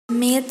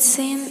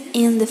Mixing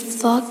in the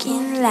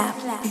fucking lab.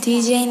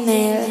 DJ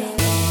Nell.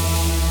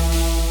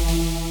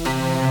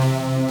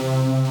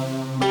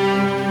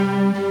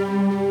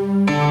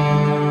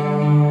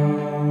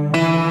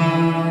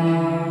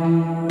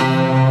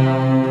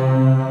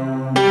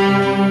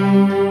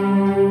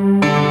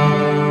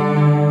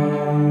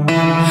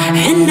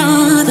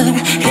 Another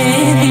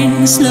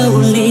heading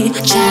slowly,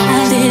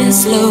 child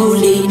is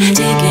slowly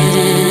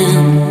taken,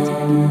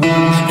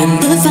 and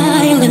the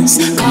violence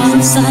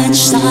caused such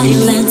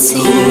silence. Who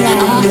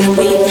are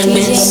we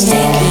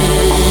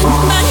mistaken?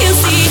 But you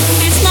see,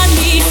 it's not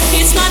me,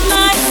 it's not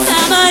my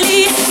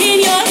family. In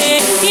your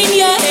head,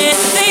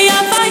 they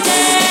are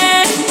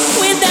fighting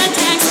with their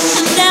tanks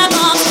and their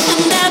bombs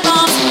and their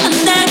bombs and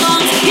their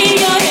bombs. In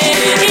your head,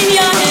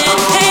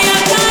 they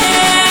are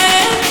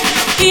dying.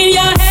 In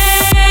your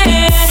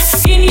head,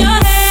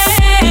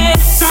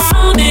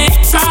 sound it.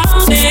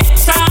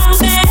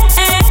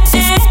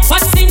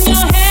 What's in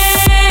your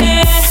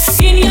head?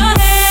 In your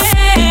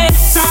head,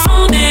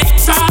 sound it.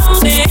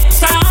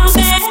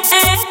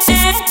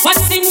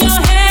 What's in your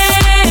head?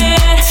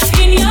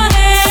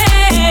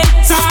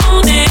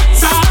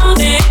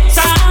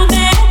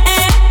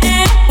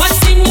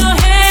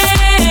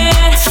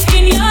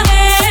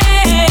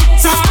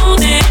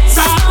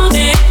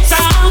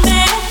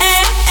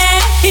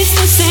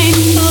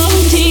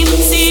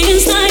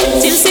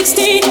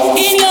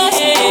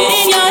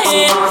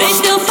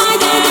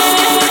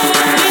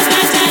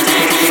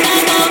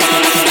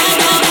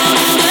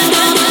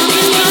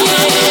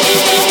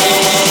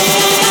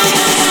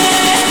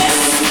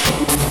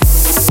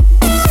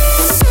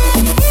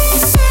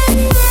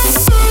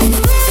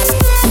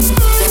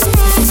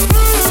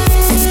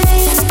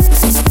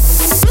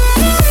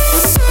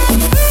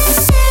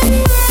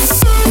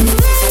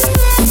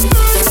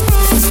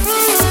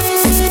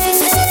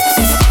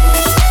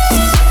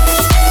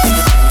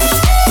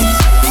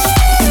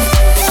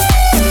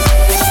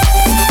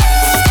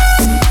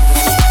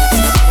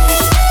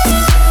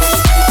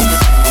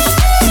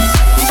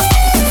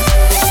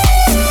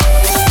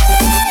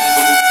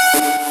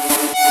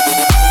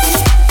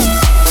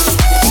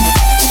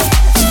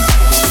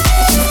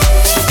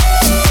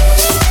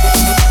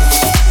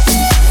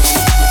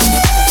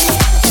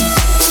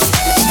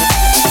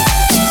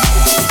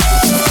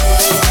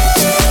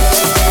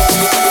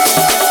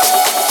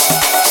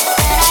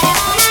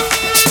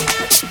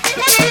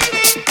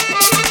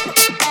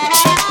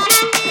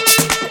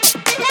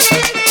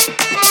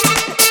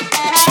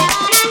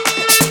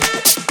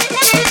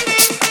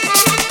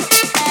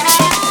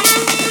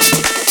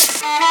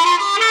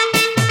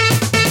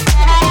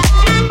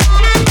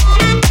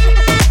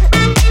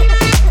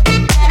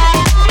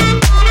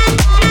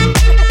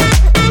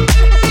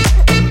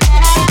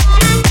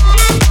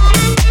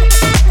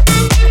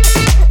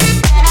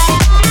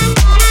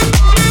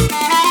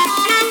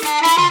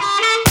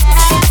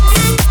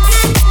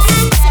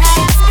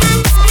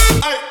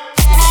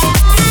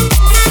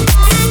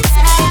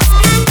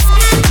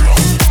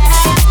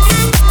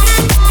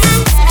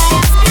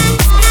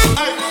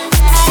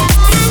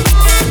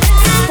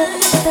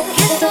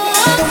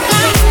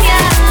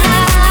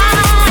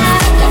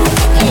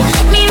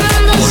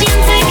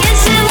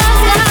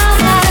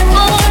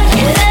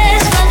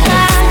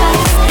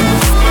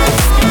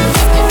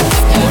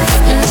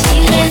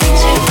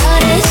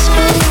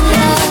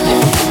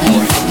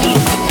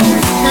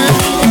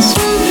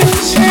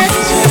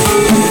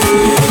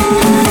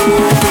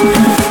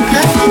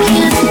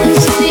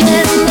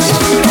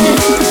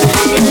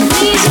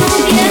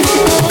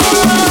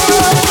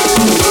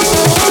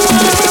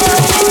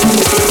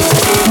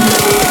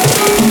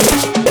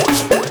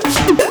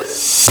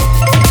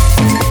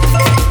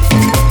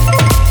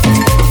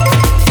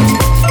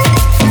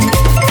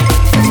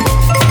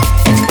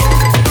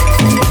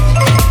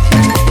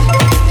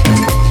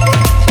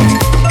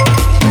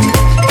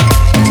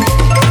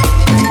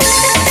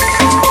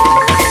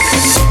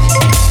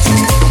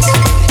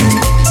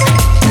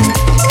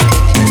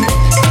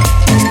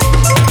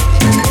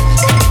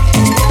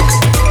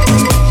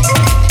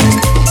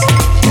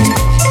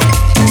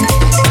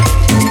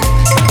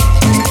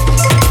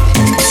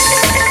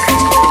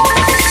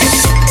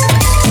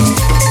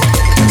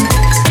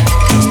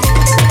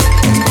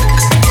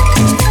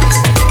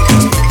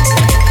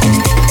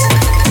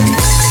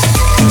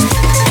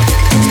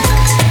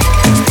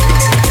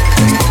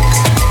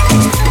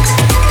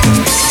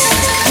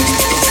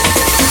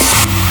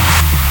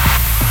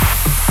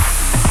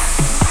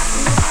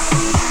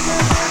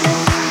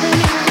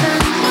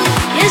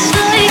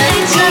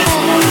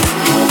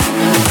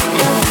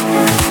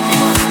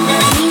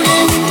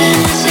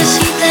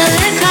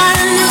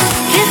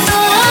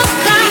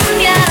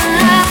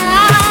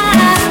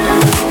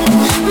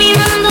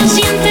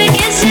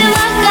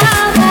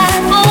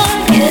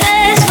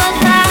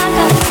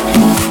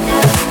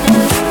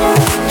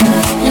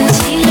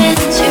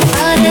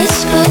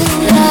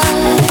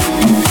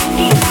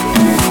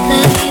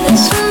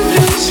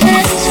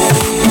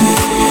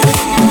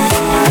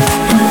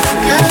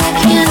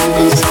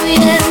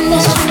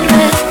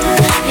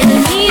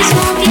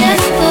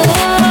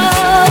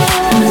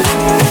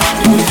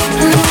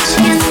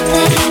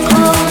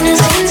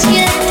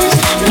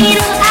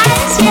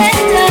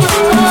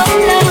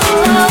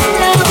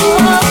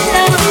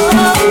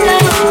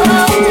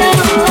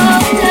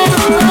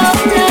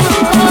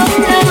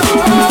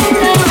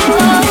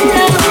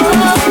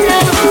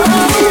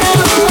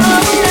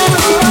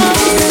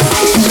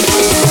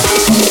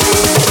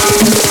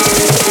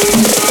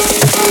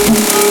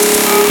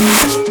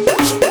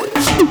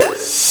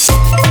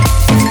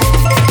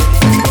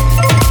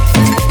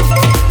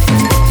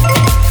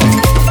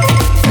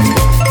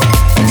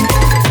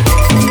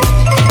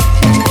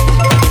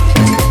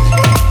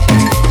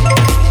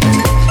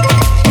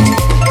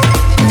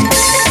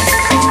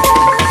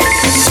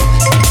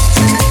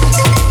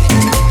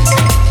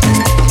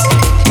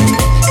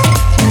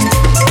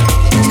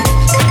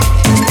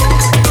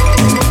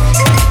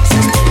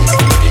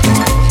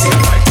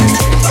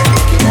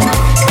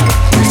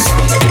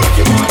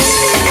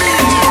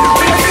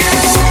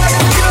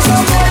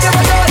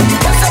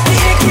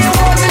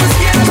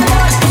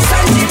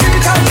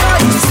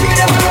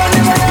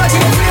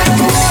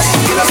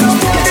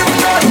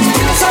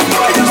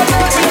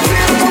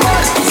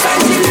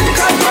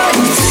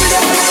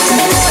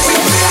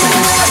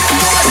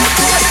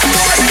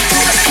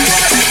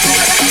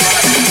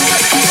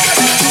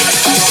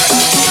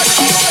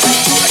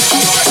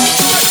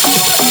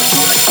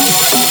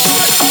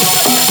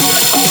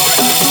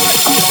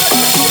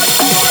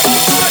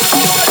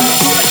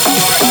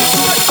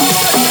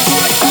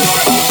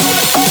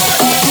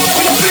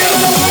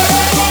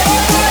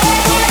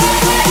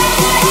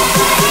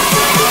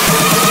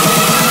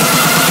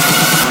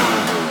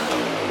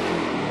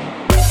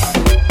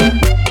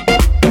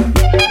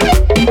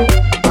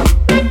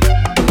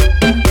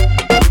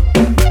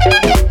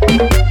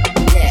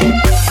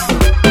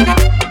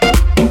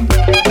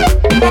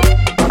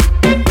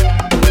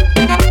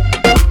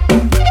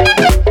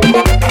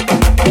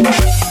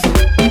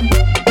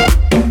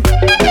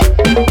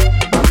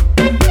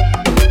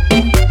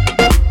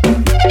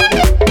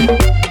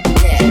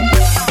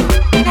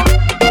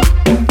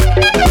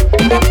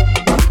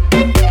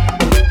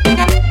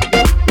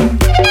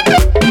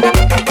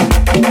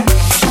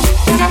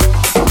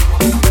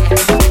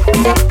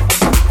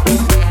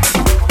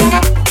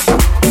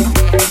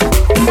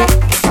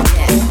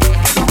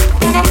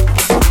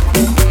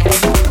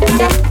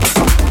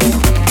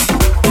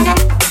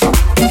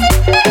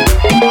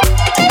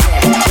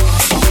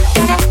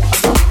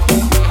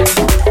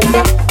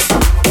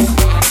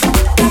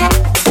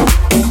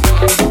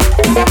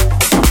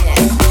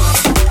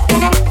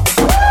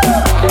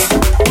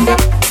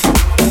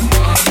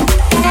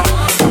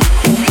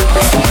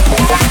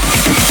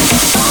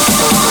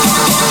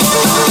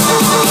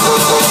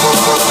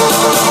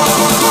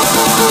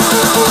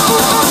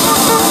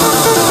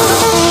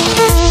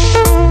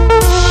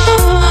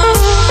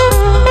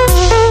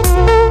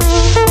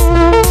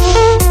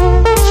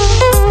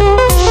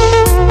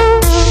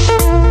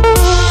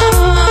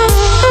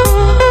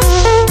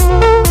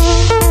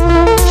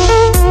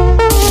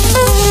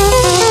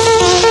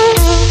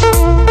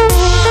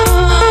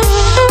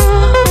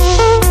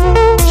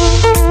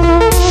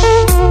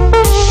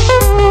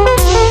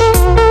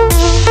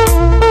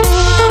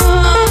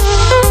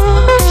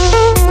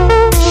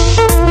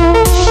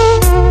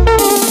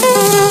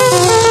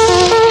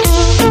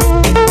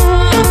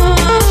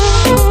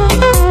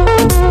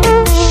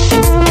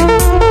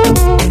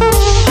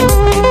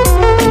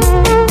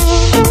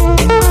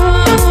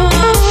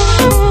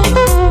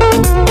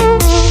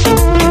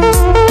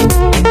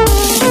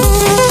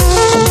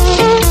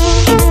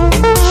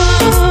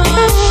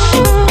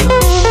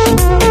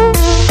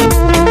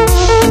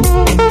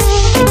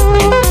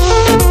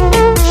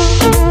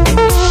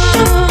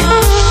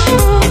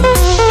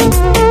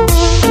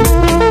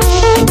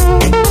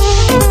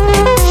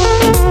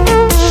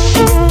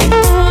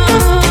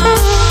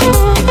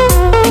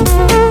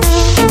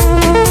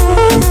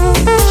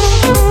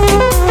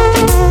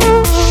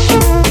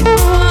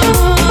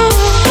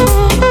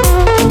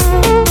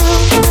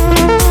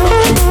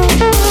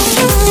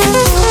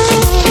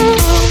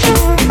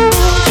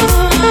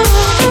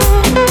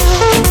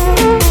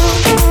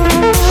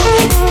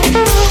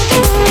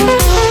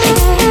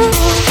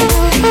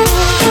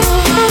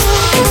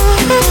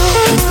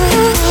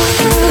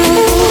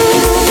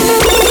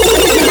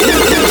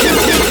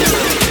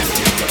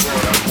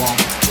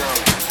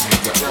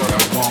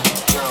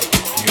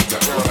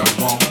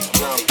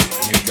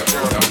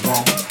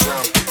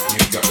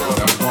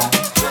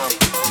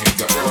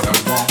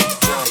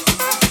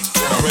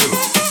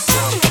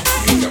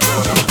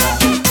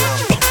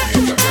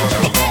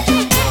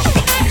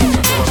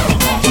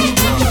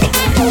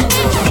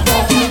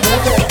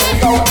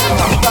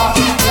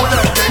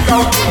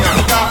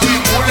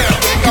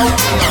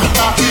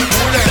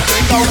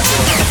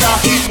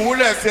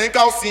 mulher sem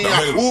calcinha.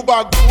 O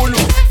bagulho,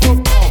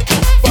 bagulho,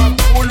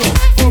 bagulho,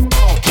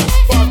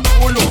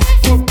 bagulho,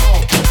 bagulho,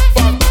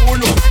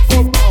 bagulho,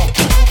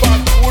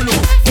 bagulho,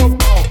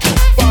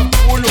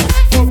 bagulho,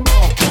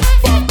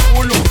 bagulho,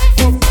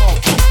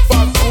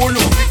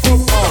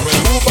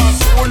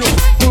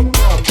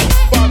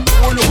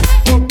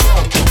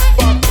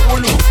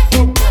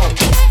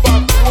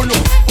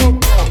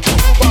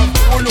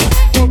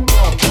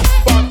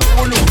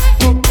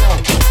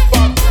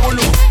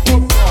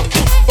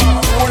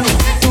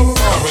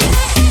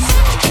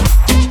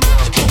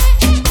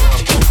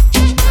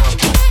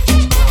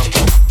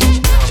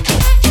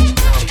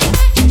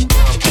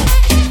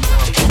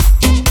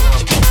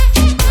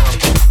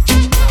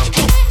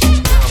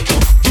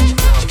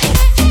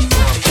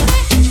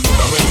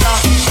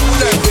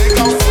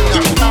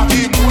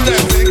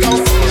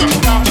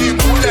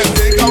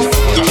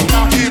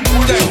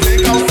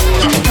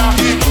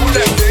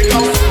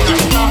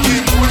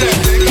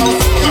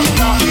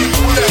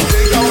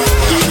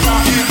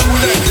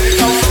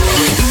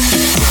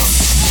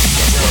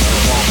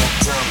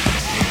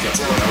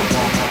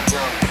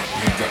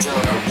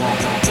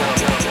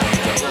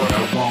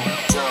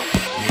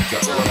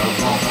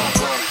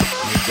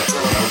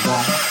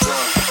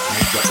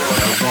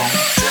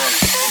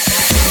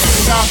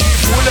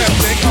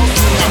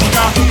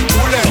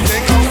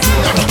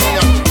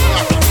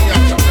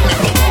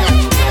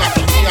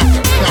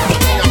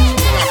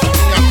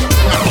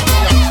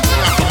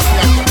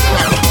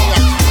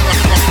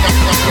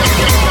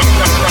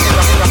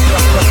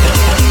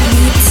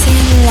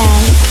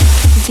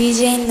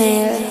 DJ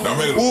Nel.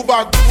 O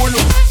bagulho,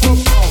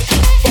 bagulho,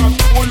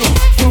 bagulho,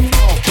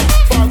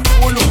 bagulho,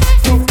 bagulho,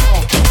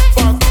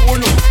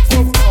 bagulho, bagulho,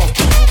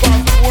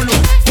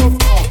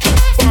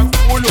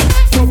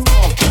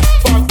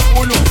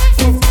 bagulho,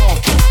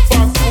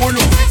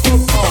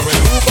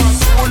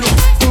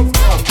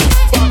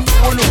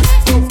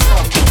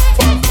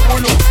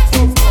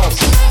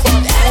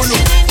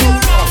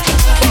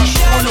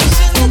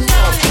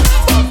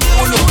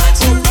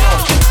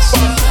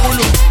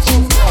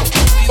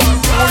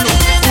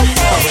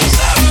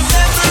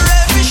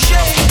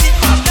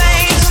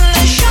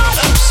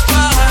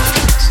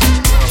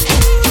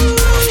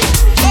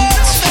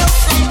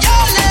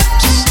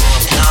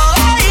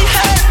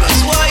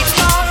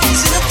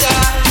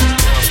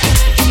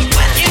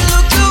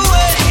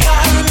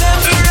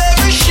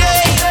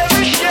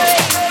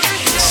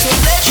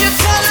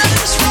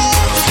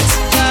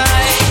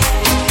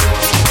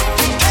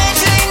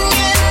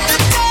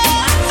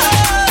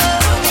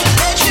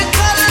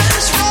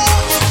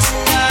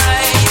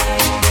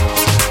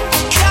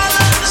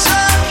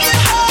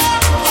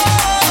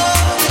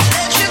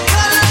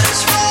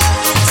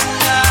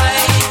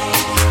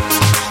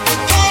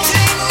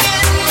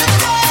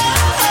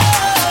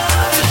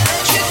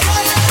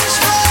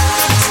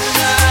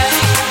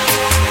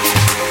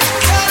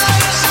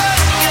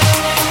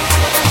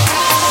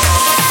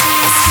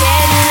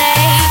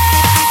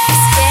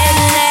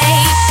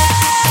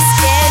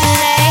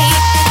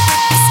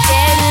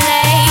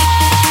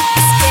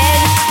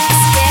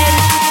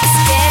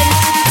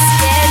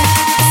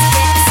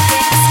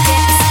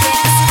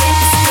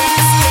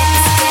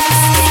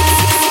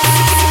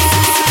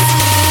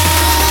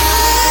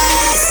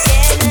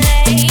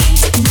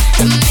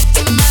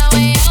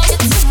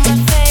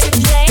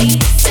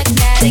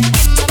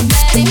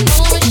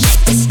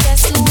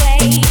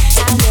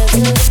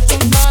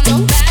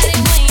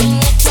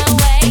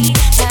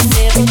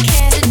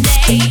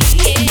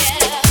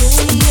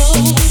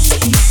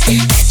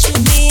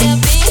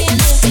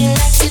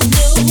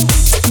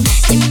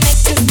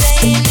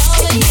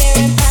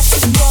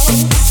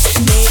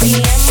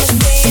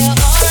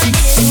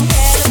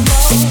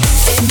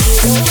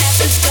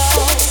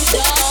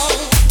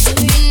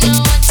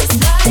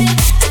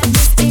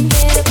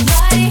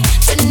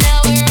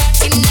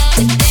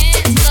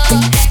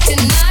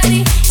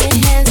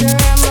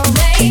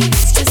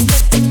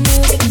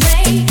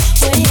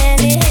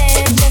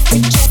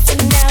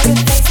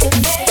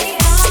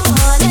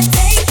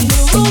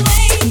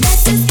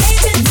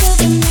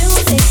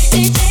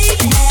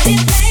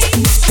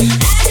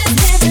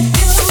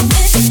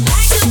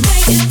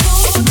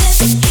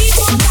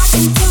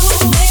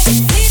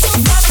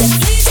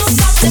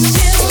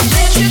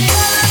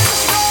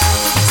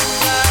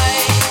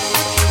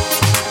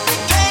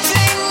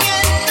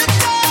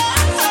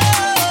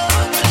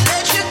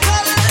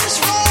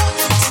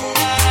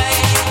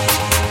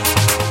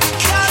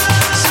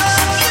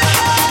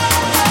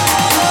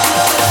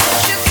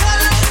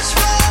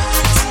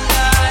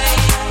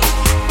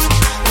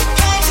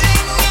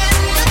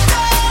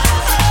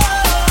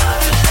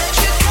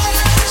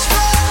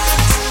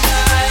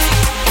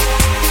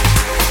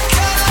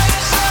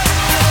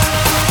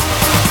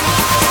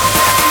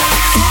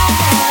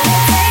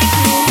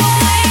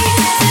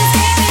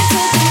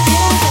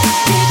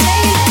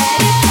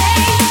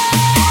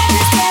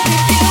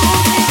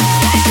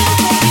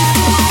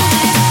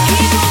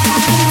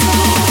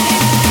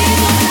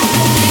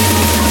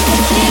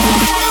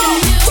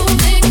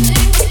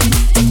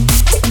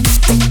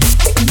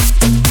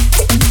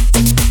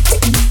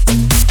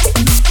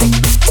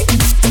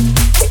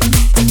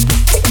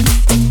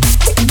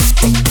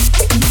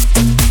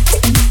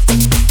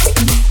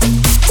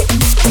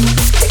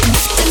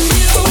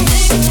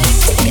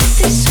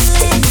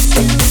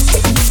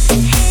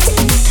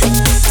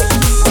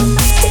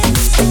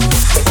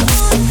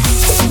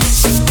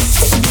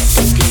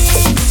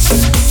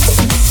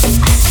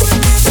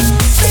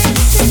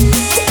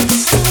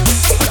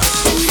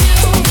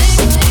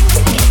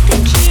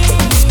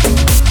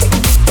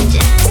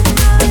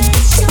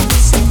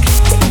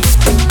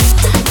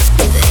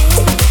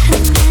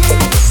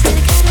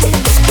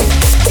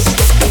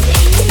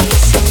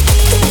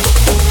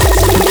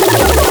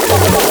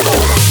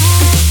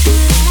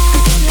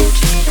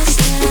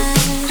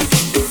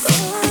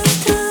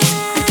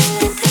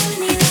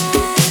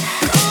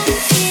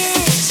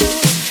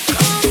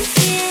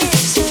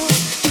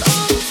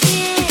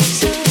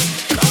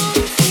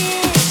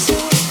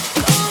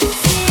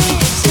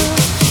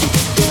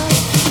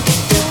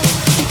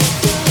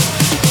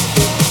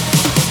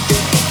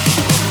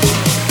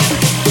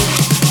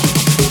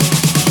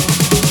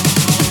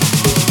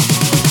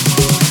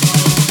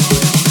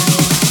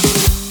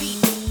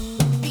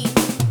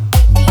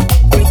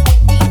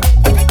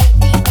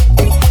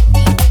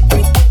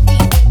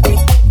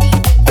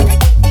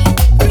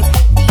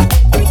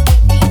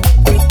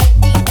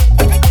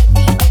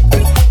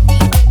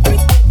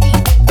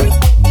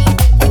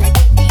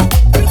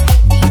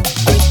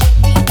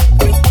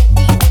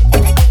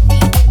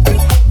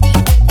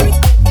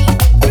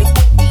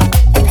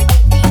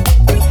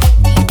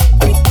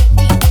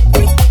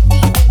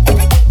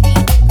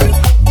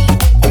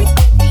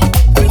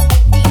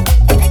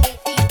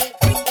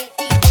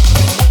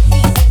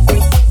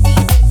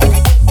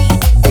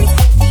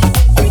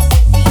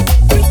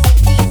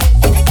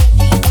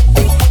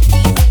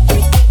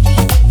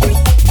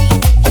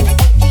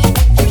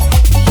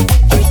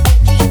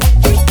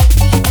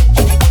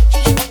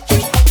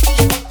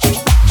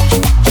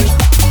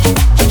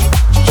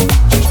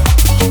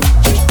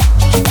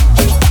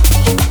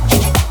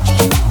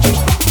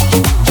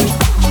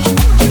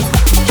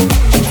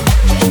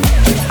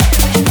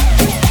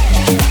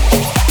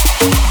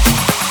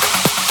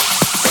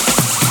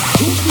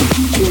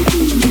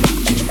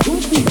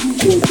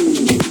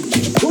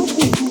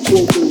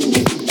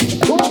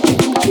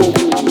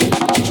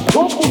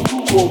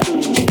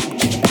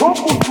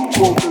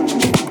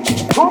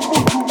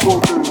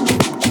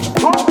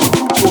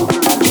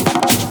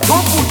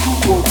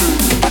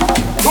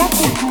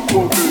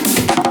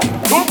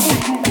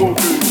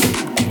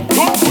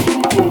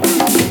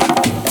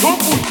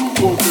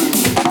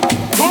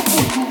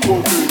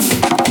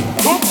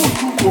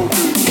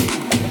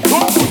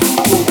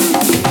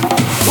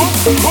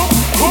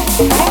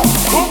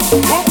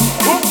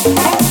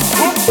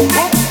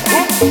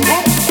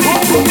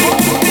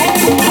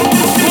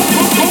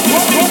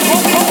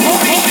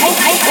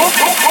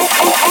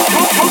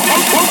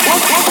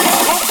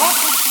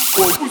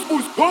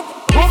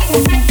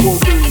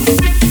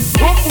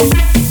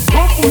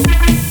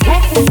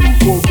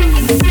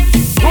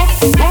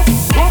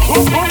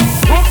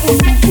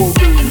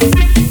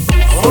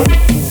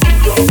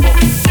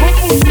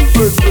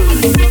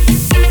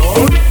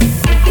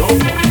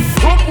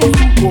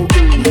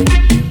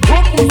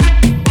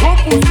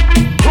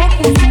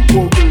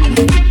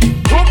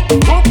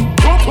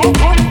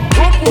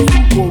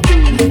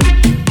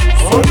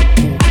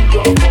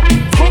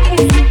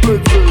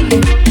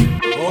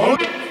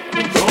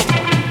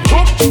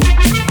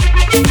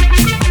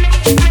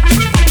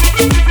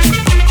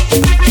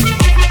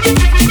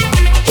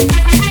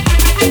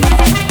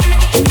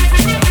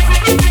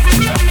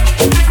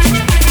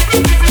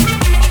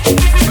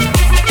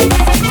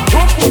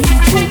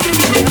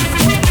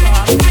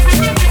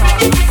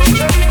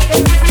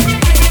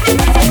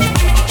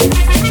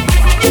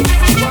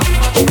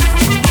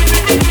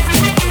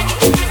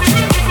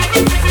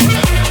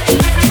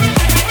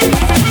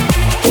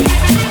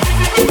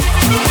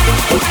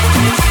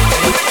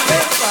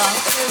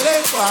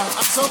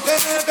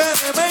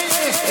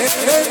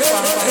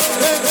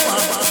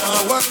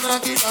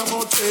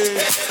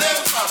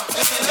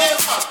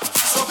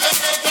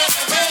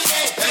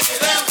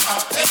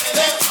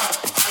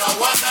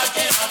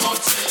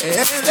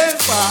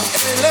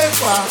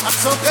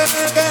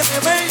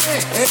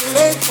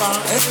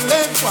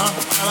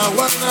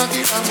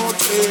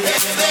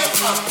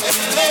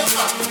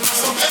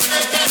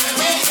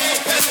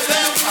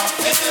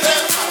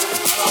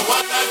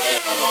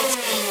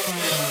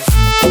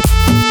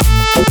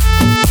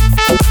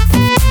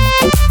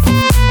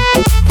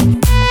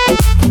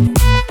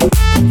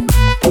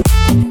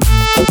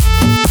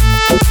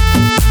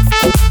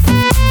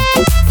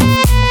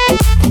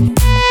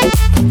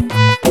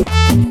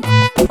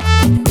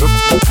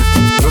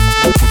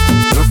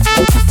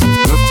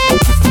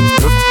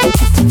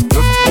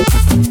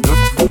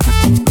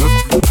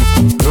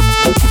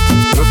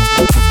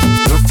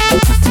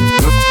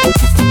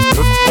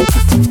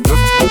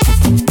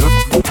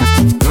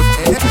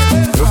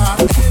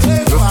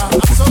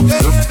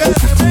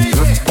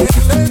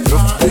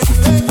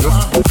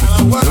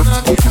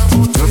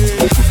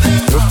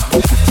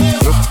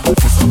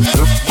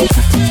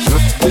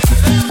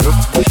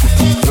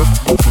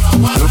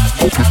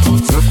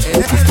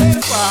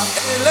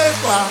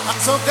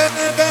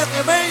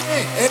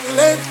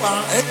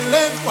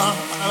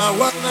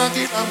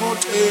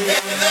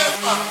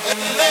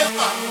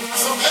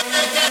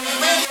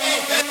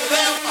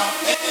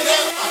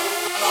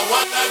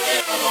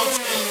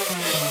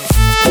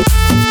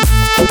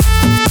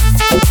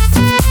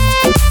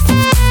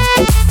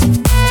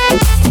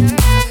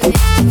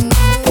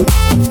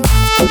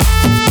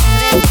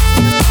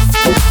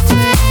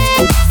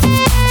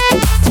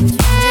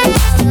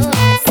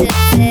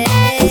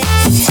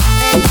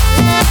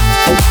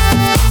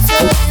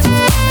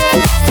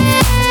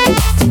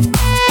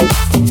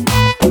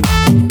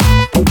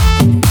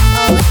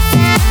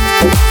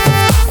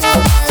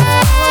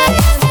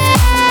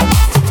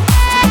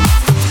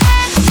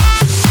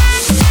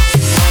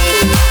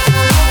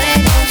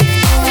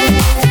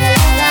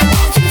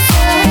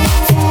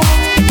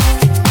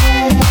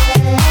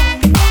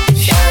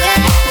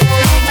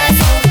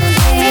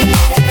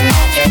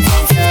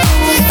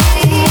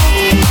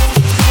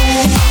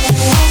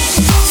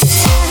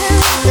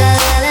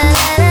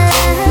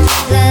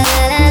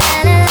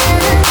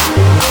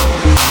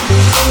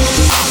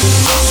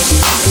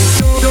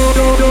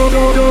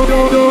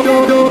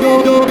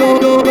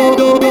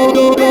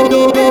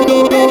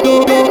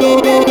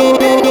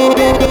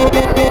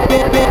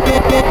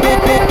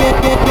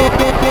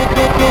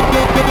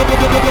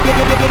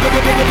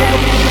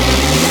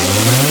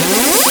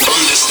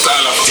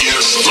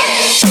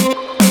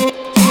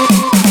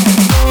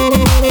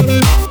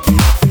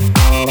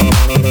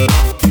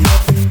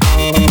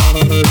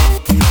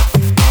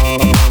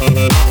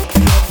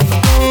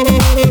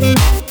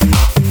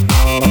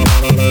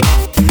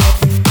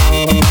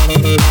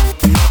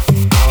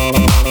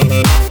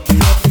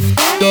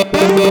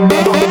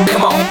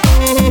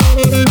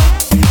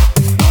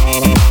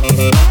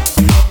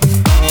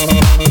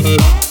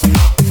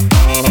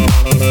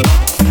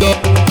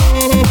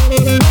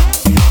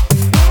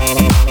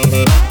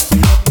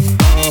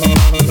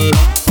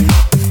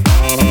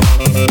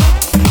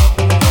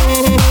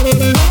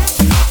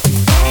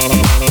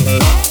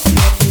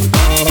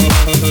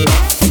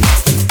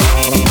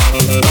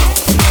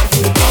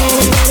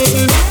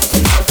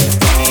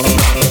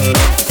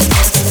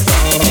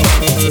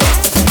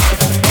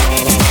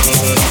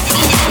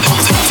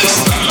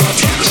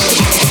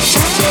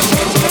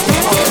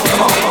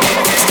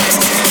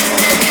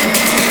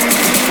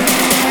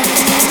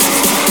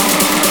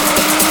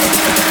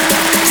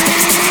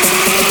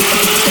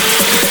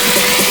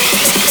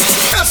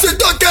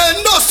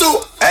 two,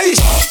 hey.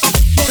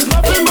 There's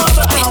nothing more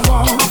that I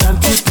want than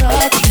to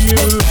touch you,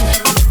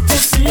 to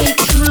see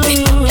true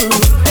in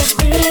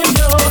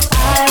your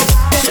eyes.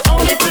 The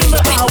only thing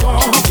that I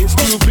want is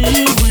to be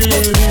with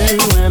you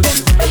and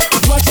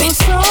watch the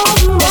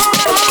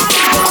sunrise.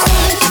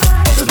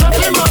 There's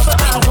nothing more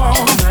that I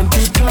want than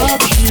to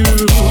touch you,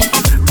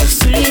 to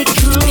see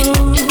true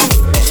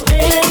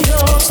in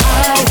your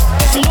eyes.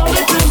 The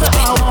only thing that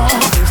I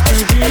want is to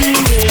be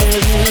with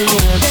you and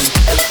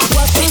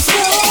watch the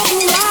sunrise.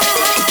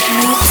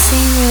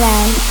 Mixing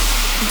Live,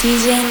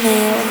 DJ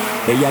Neo.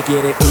 Ella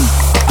quiere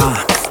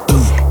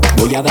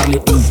voy a darle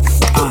pa'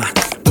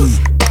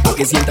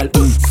 que sienta el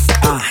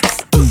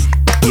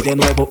y de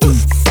nuevo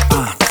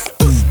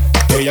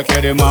Ella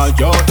quiere más,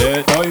 yo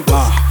te doy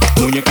más.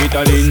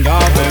 Muñequita linda,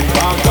 ven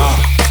pa' acá.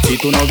 Si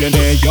tú no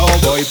vienes, yo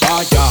voy pa'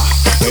 allá.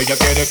 Ella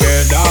quiere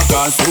que la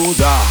haga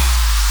sudar.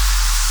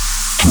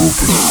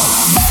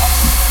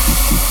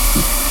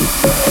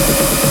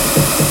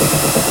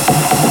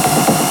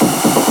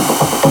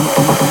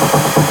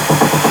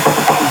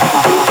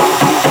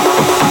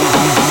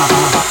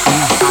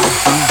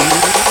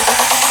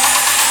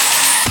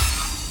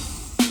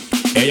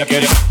 Ella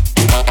quiere.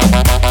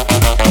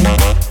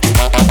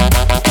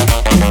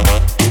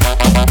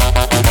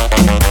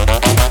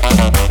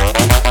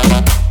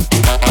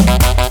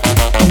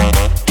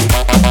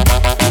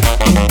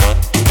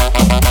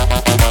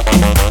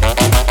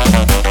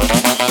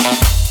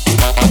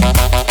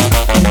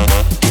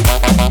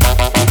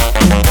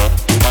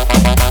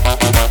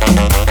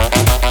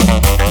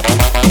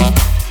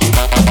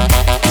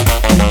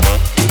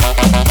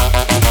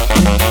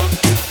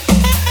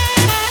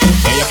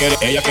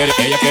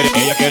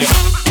 Ella quiere.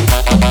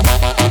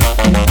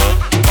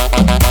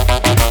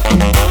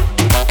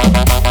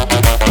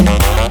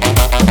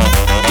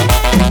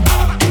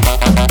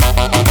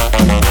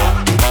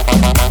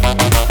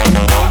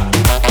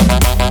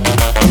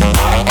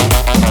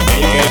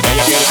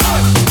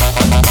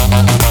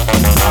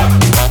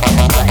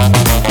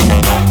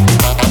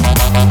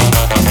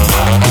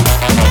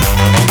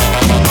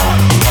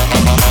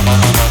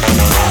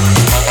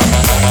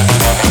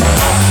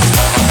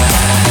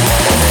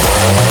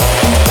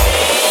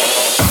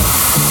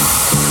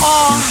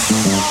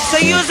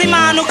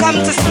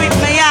 Come to sweep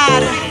my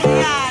yard,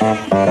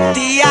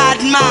 the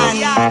yard man.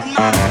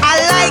 I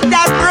like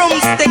that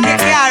broomstick you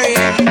carry.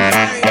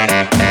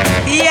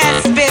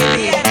 Yes,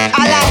 baby,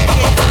 I like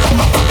it.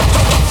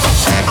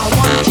 I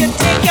want you to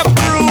take your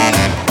broom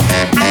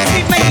and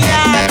sweep my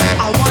yard.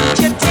 I want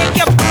you to take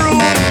your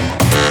broom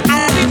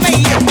and sweep my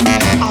yard.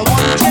 I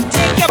want you to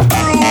take your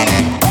broom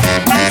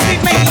and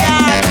sweep my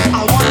yard.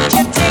 I want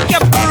you to take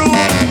your broom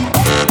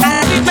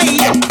and sweep my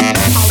yard.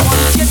 I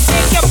want you to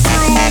take your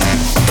broom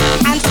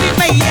and sweep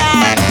my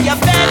yard. You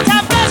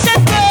better brush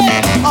it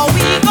good, or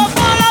we go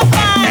fall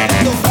apart.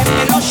 Don't let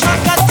me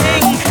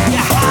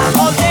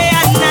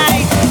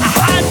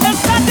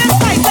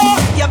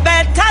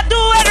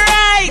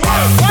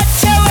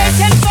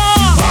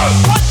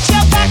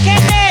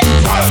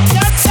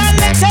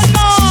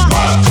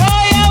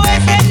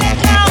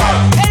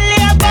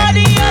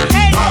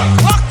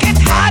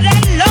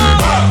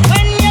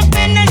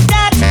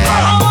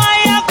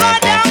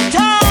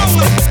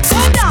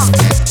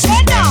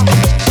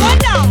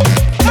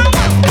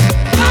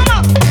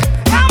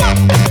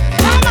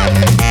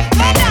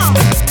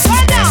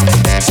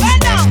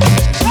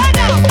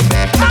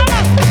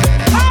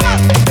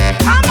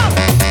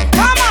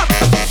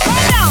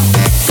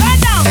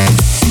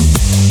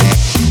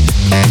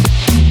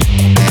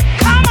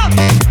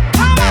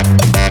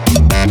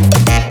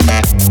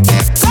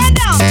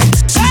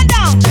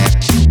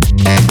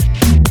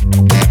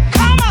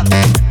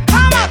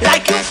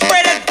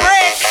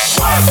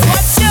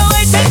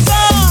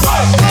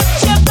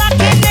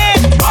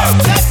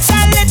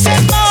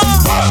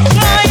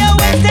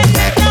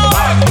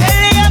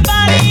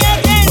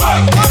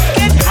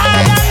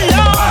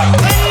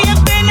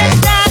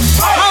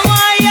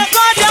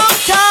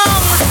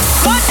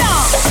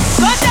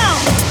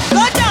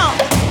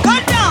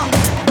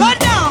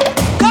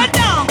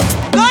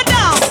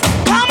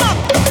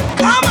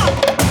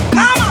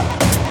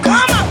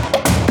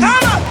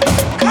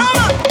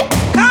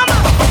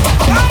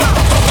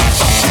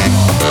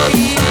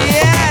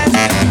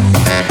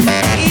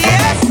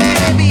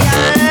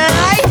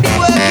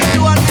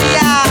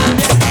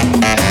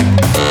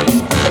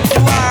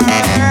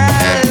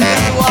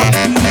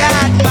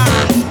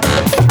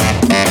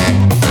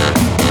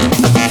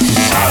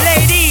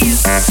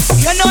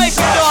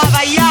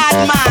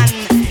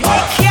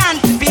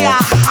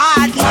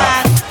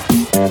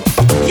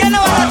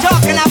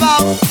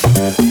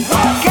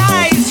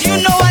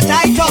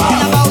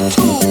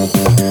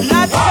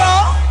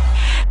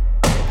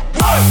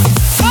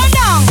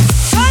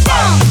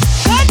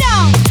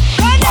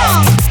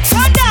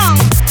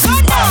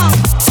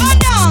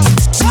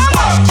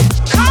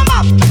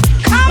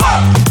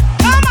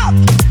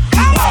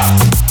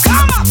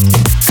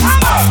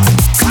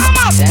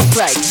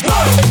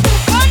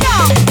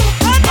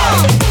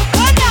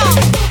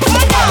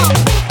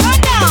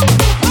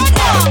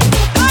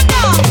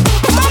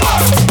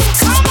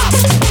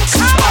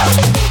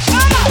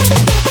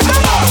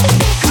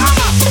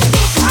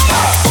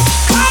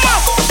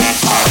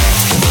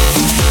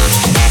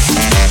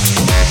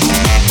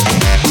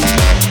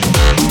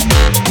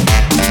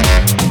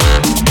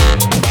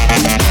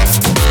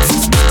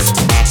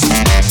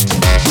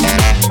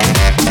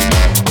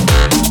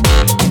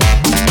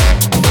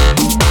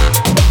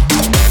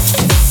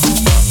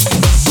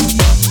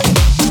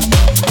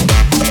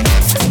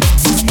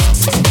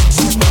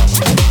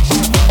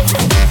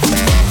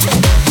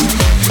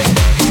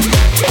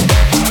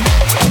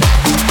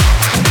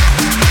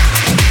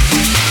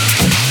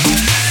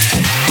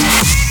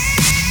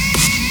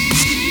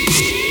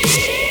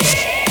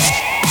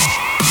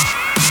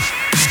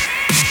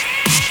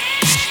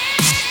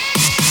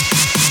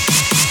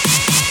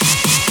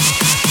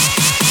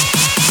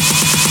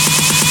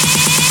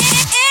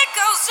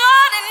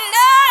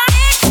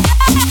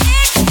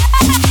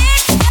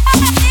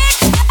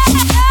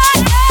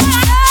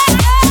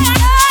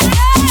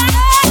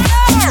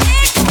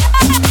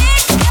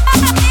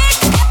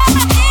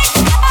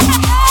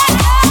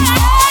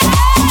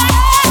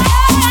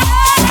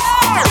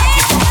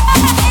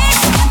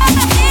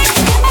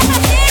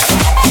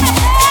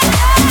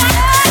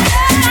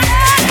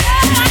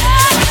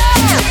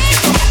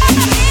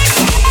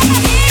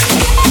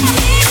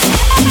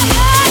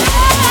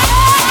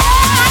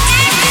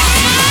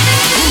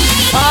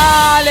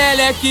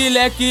leque,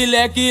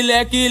 leque, leque,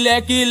 leque,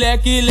 leque,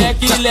 leque,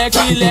 leque,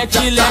 leque,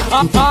 leque, leque.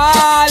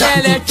 Ah,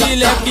 leque,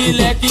 leque,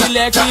 leque,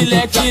 leque,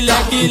 leque,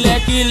 leque,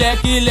 leque,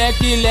 leque,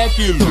 leque,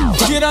 leque.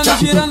 Girando,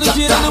 girando,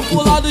 girando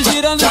pro lado,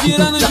 girando,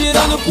 girando,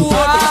 girando pro outro.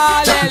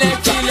 Ah,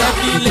 leque,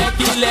 leque,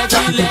 leque,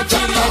 leque, leque,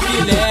 leque,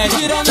 leque.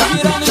 Girando,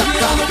 girando,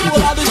 girando pro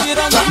lado,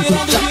 girando,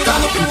 girando,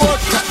 girando pro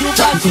outro. E o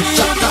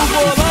passinho do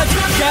volante,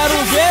 quero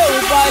ver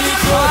o baile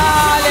todo.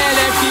 Ah,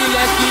 leque,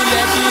 leque,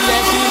 leque,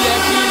 leque,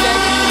 leque,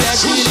 leque,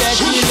 leque,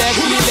 leque, leque,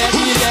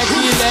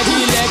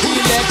 leque, leque,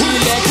 leque, leque,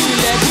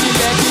 leque, leque, leque,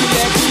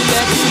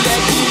 leque,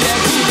 leque,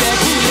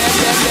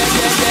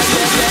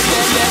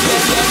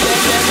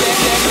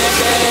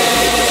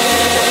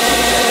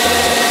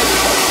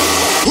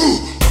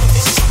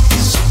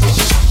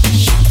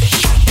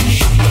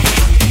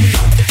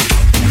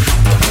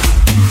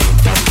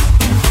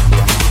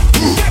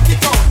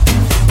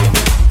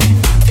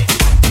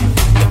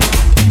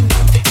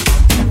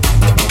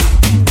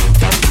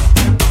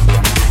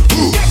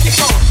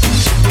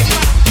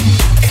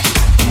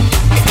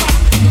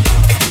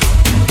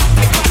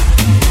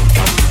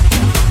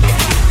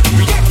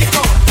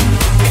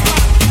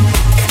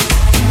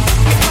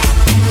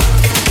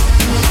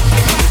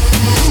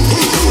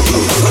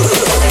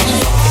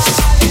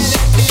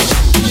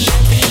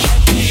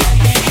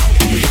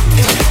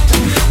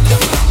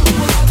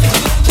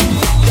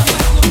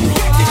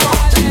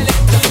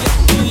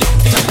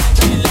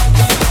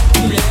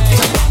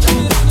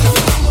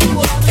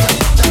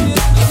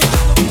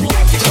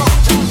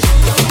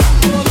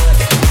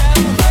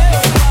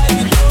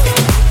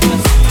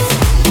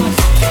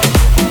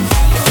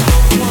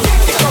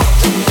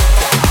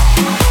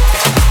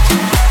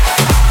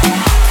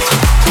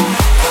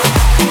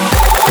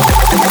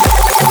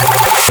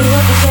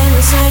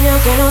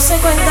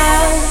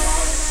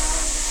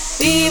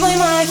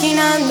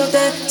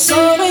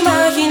 Solo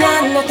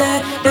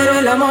imaginándote, pero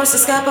el amor se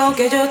escapa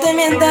aunque yo te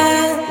mienta.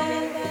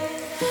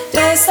 Yo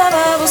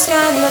estaba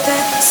buscándote,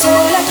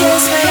 sola aquí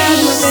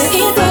esperándote. Y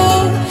tú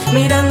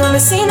mirándome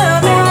sin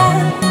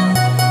hablar,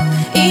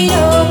 y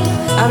yo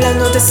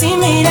hablándote sin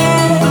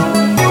mirar.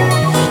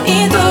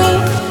 Y tú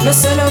no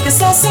sé lo que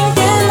estás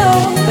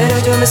sintiendo, pero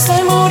yo me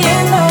estoy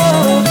muriendo.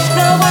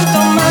 No aguanto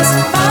más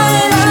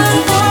bailar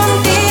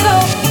contigo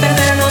y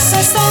perdernos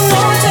esta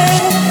noche.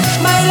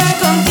 Bailar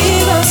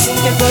contigo sin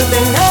que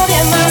importe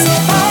nadie más.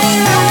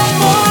 Bailar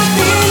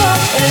contigo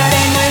en la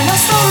arena y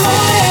los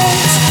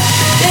tambores.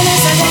 Tienes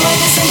esa llama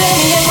que siempre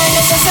me llama y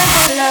nos hace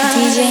volar.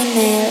 DJ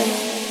Nell.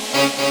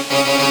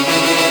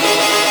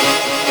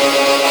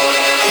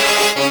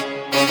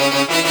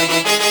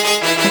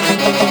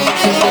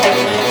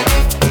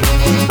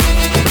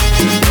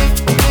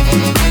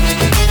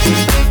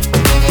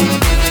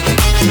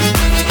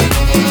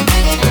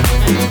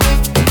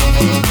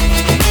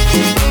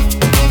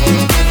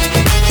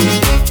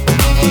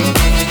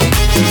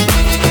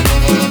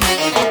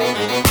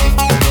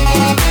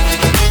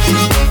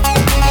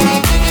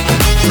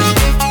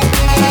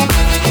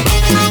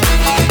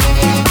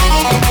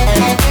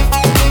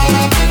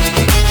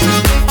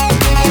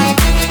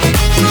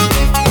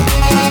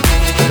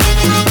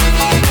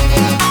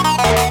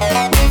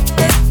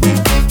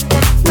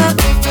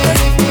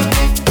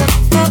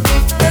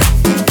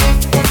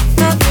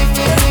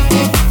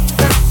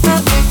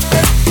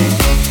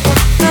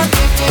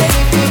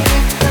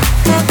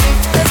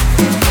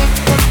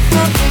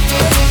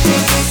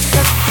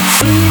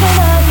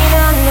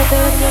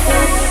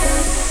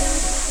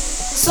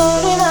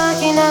 Solo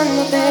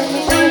imaginándote,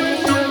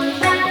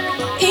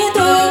 y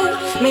tú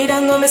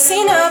mirándome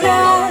sin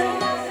hablar,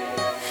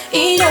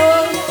 y yo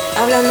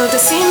hablándote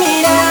sin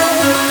mirar.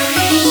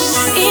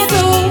 Y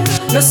tú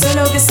no sé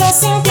lo que estás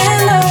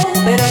sintiendo,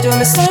 pero yo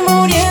me estoy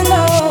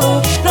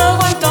muriendo. No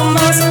aguanto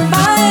más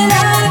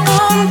bailar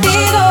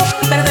contigo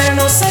y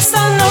perdernos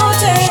esta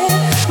noche.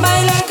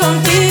 Bailar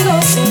contigo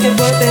sin que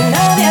importe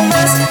nadie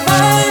más.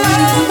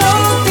 Bailar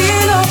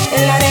contigo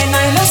en la arena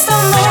y los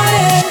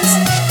tambores.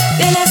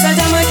 Tienes esa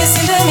llama que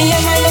siempre me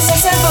llama y nos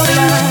hace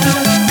volar.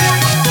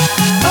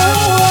 Oh,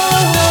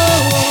 oh, oh,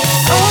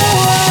 oh,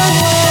 oh,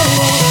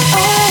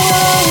 oh,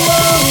 oh,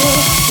 oh.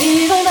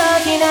 Vivo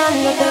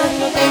imaginándote.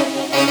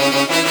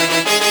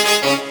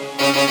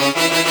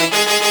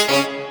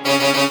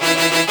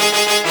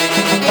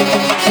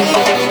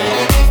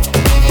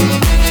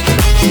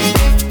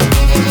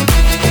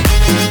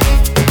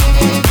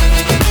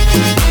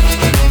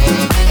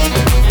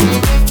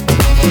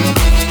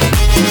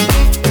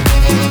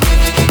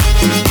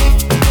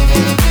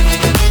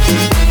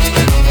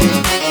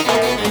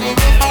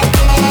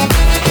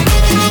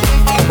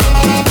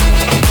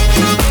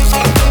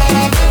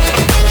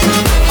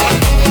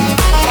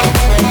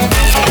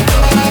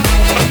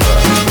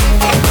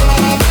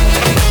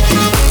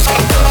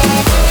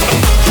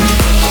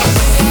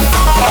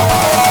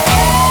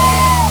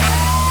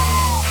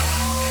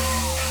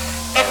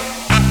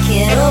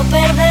 Quiero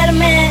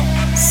perderme,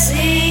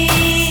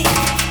 sí,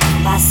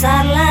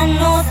 pasar la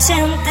noche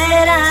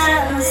entera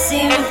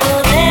sin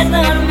poder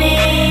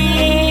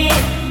dormir,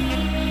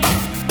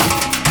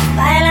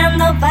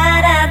 bailando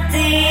para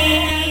ti.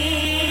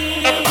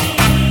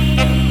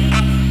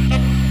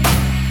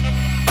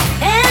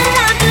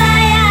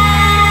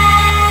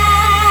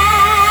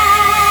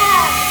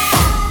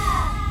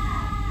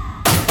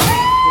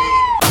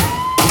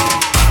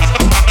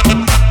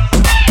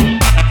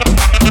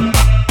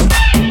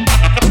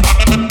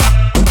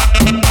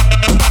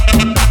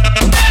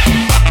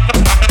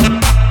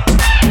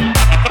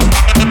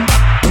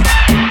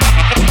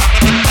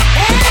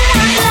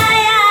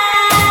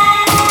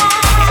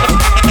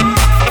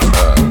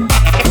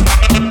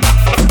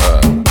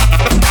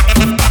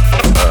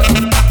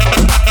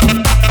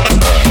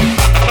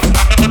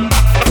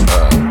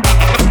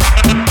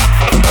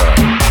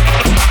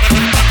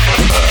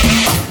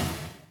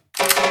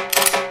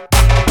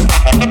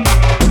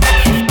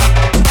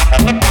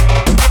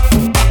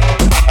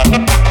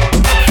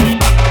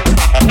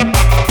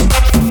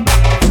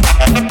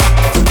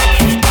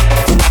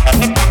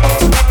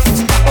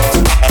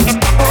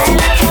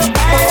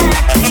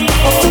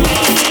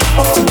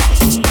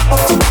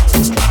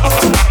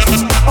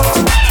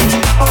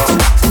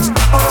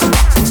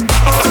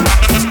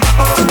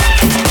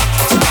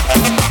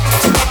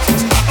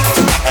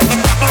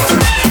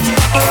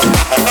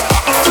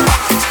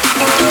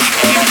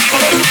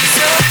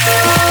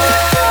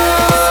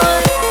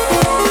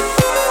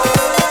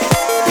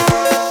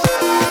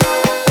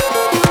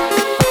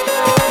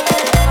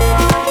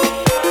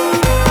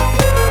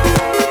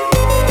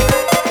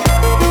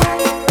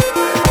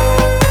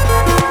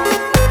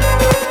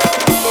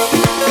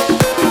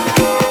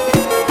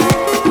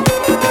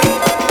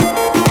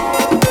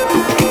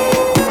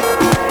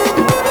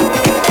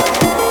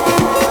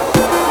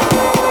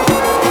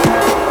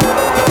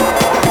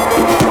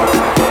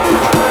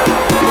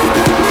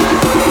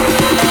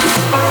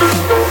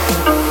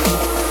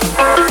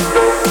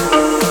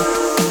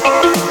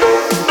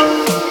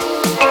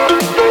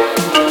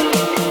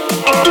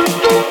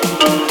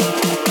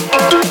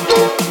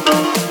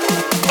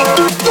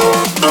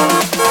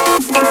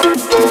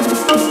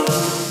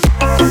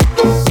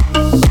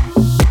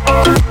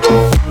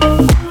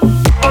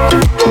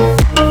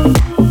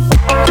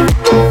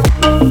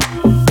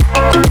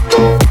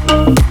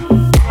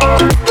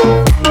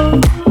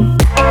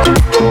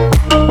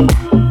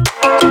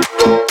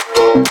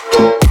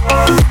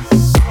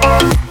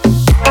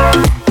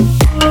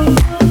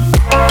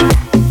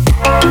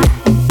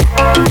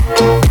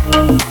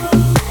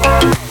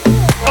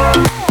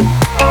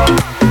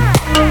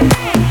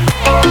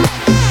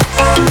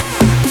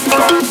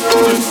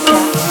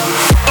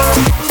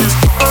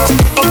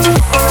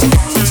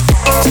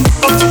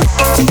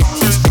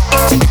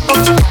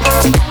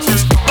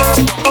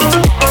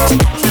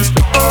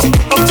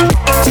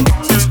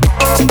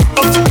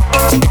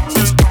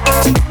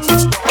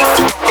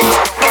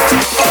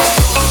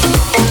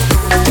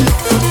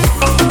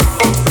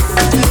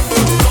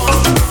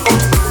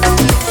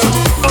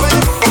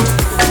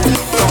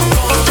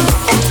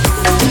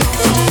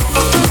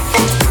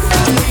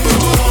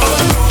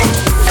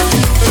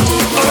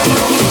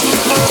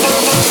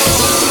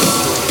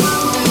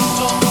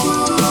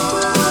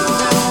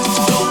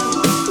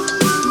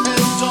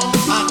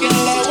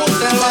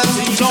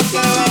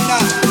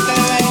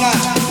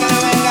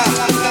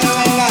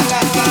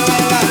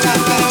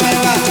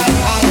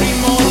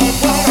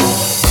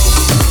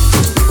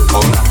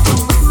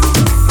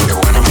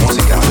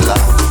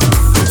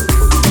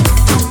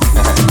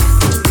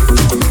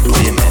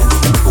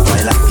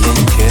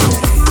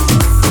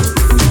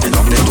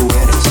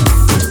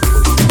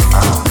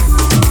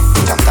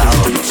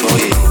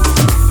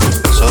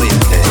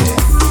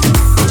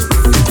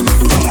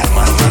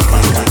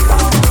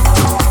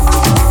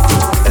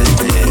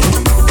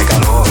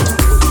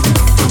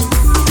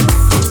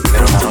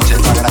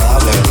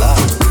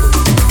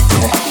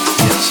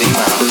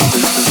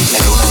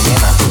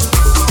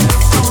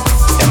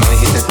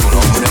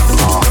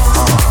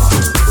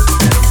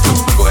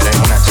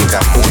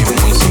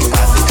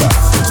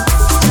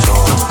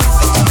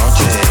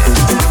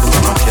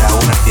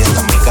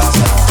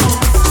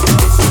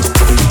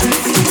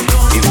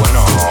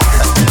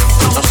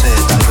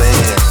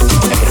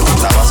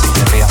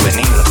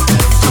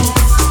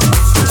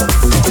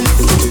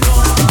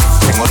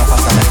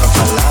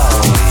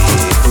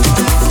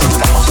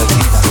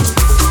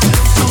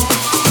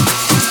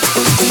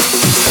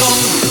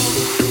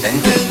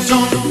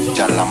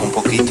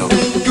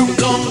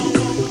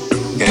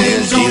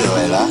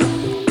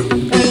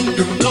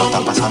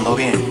 pasando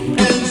bien?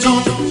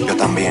 Yo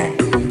también.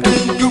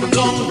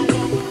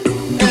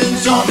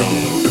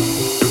 Mami,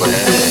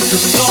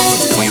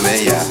 pues muy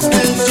bella.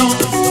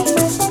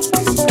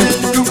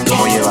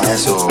 ¿Cómo llevas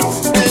eso?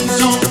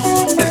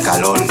 El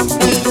calor.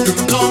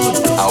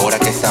 Ahora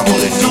que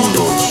estamos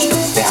desnudos,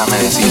 déjame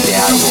decirte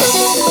algo.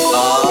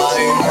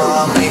 Ay,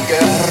 mami, qué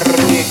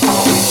rico.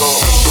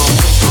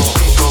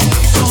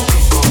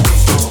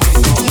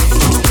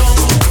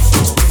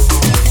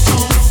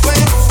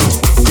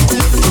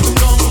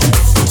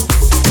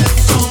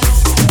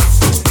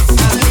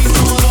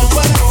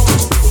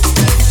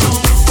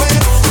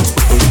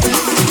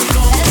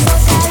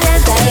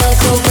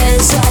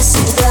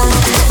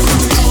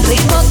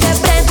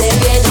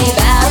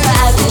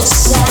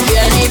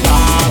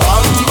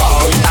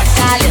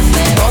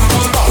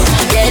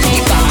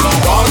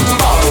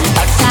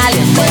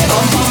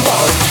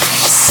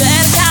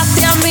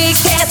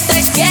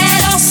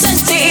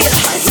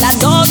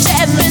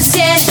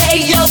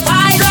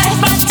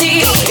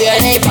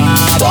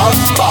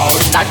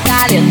 Está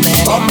caliente,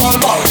 bom bom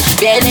bom.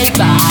 Viene y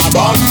va,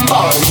 bom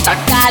bom. Está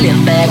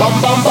caliente,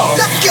 bom bom bom.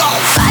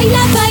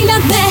 Baila,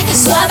 bailame,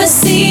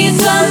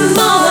 suavecito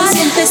amor.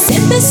 Siente,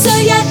 siente,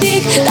 soy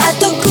adicta a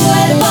tu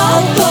cuerpo,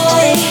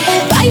 boy.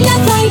 Baila,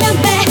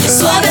 bailame,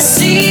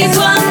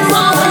 suavecito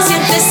amor.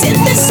 Siente,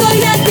 siente,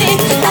 soy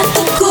adicta a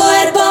tu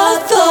cuerpo,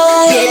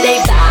 boy. Viene y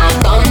va,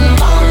 bom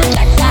bom.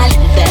 Está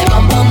caliente,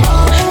 bom bom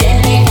bom.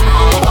 Viene y va,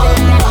 bom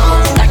bom.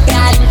 Está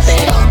caliente,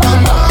 bom bom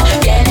bom.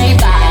 Viene y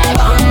va,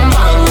 bom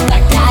bom. Está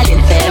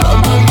caliente, bom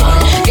bom bom.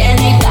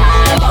 Viene y va,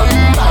 bom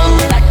bom.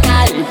 Está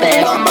caliente,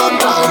 bom bom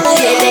bom.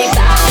 Viene y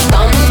va,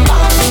 bom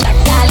bom. Está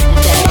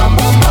caliente, bom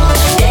bom bom.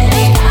 Viene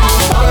y va,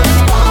 bom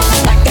bom.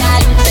 Está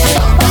caliente,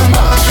 bom bom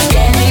bom.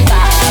 Viene y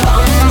va,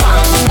 bom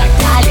bom. Está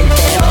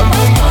caliente, bom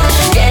bom bom.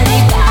 Viene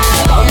y va,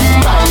 bom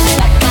bom.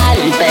 Está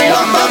caliente,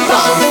 bom bom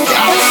bom.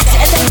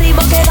 Siente el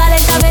ritmo que va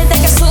lentamente,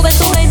 que sube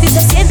tu mente y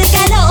se siente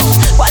calor.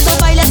 Cuando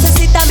bailas se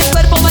excita mi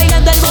cuerpo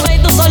bailando el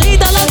momento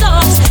solito los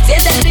dos.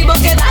 Siente el ritmo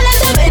que va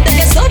lentamente,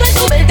 que sube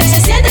tu mente y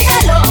se siente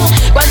calor.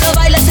 Cuando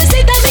bailas se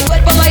excita mi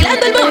cuerpo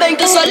bailando el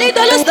momento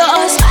solito los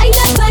dos.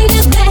 Baila,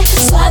 bailame,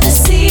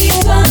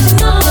 suavecito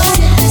amor.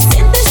 Siente,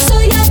 siente,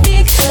 soy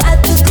adicta a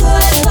tu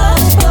cuerpo,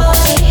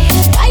 boy.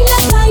 Baila,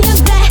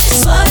 bailame,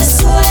 suave,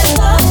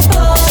 suelto,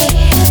 boy.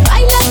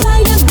 Baila,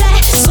 bailame,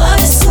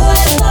 suave,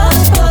 suelto,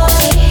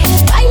 boy.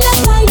 Baila,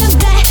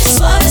 bailame,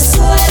 suave,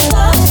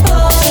 suelto,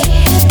 boy.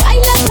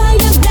 Baila,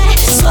 bailame,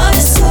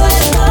 suave,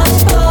 suelto,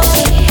 boy.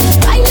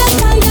 Baila,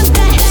 bailame,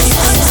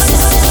 suave,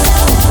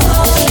 suelto,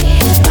 boy.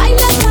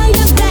 Baila,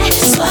 bailame,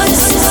 suave,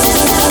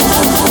 suelto, boy.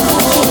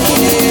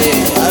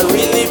 I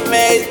really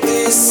made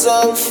this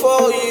song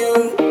for you,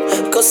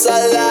 'cause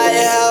I like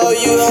how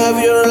you have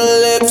your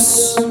lips.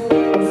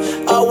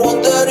 I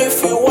wonder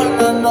if you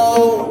wanna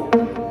know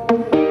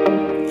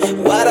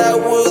what I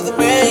would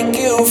make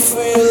you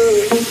feel.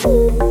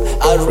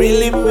 I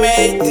really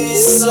made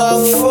this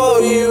song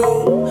for you,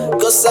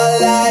 'cause I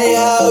like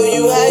how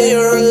you have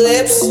your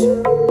lips.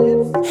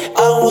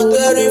 I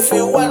wonder if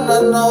you wanna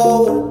know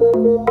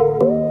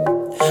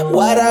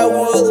what I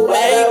would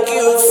make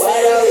you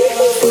feel.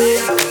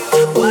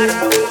 What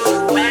I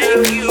would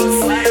make you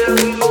feel.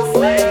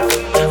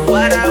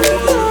 What I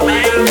would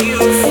make you feel. What I would make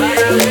you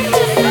feel.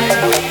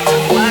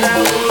 What I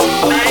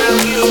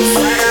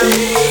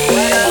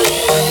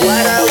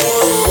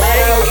would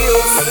make you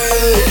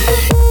feel.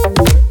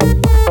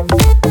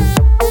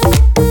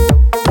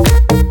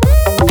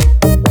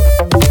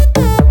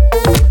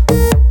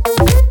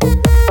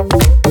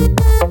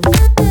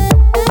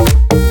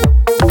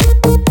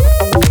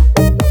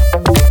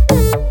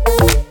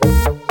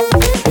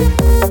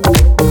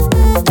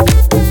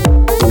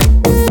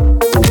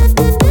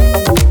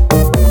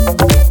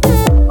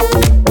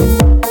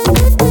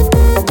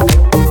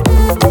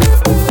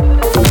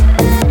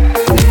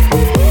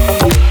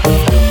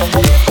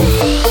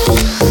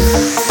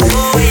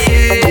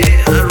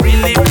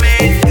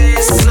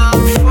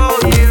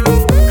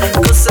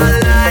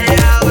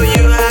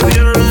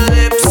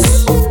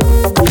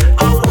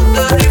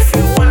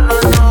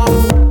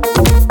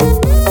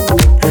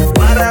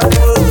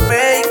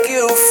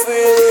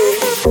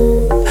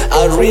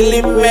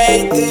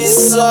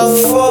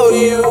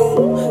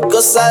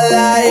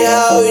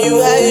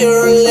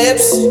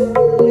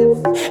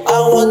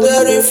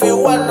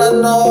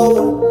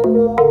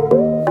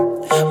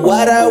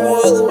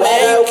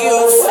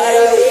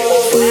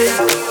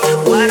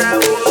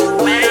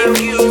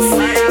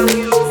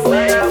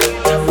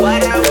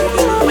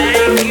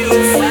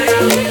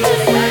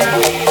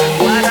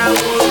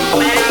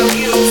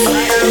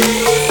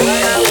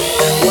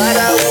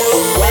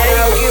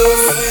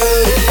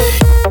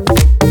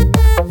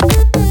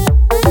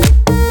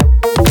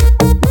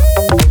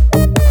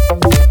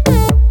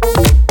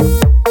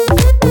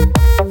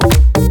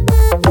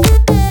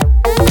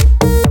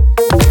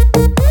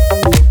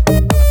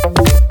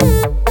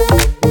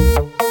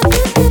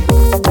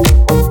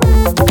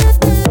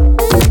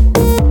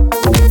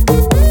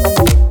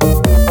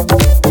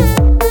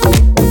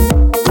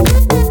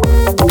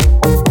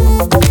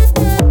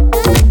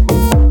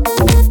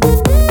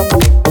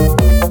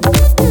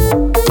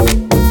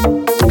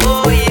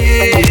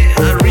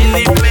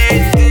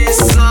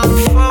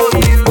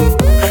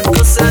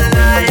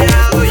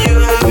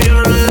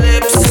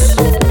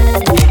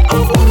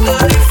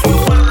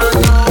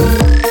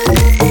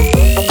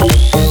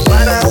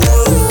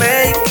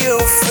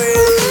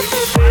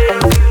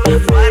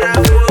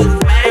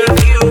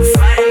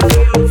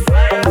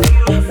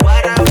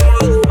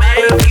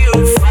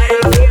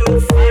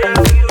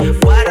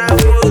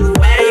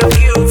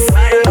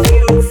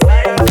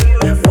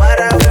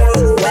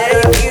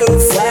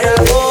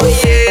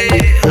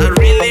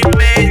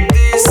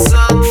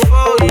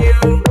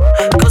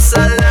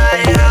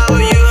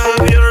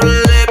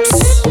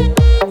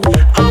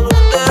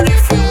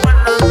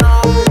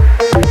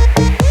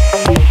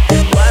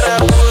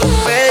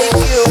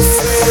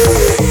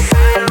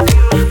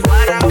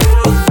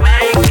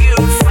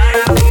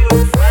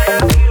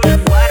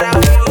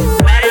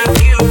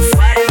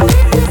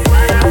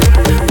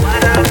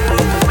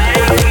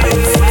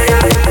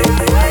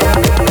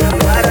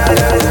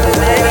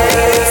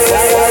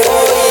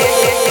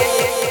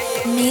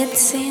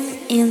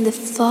 in the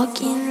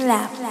fucking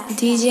lab.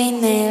 DJ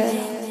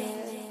Nell.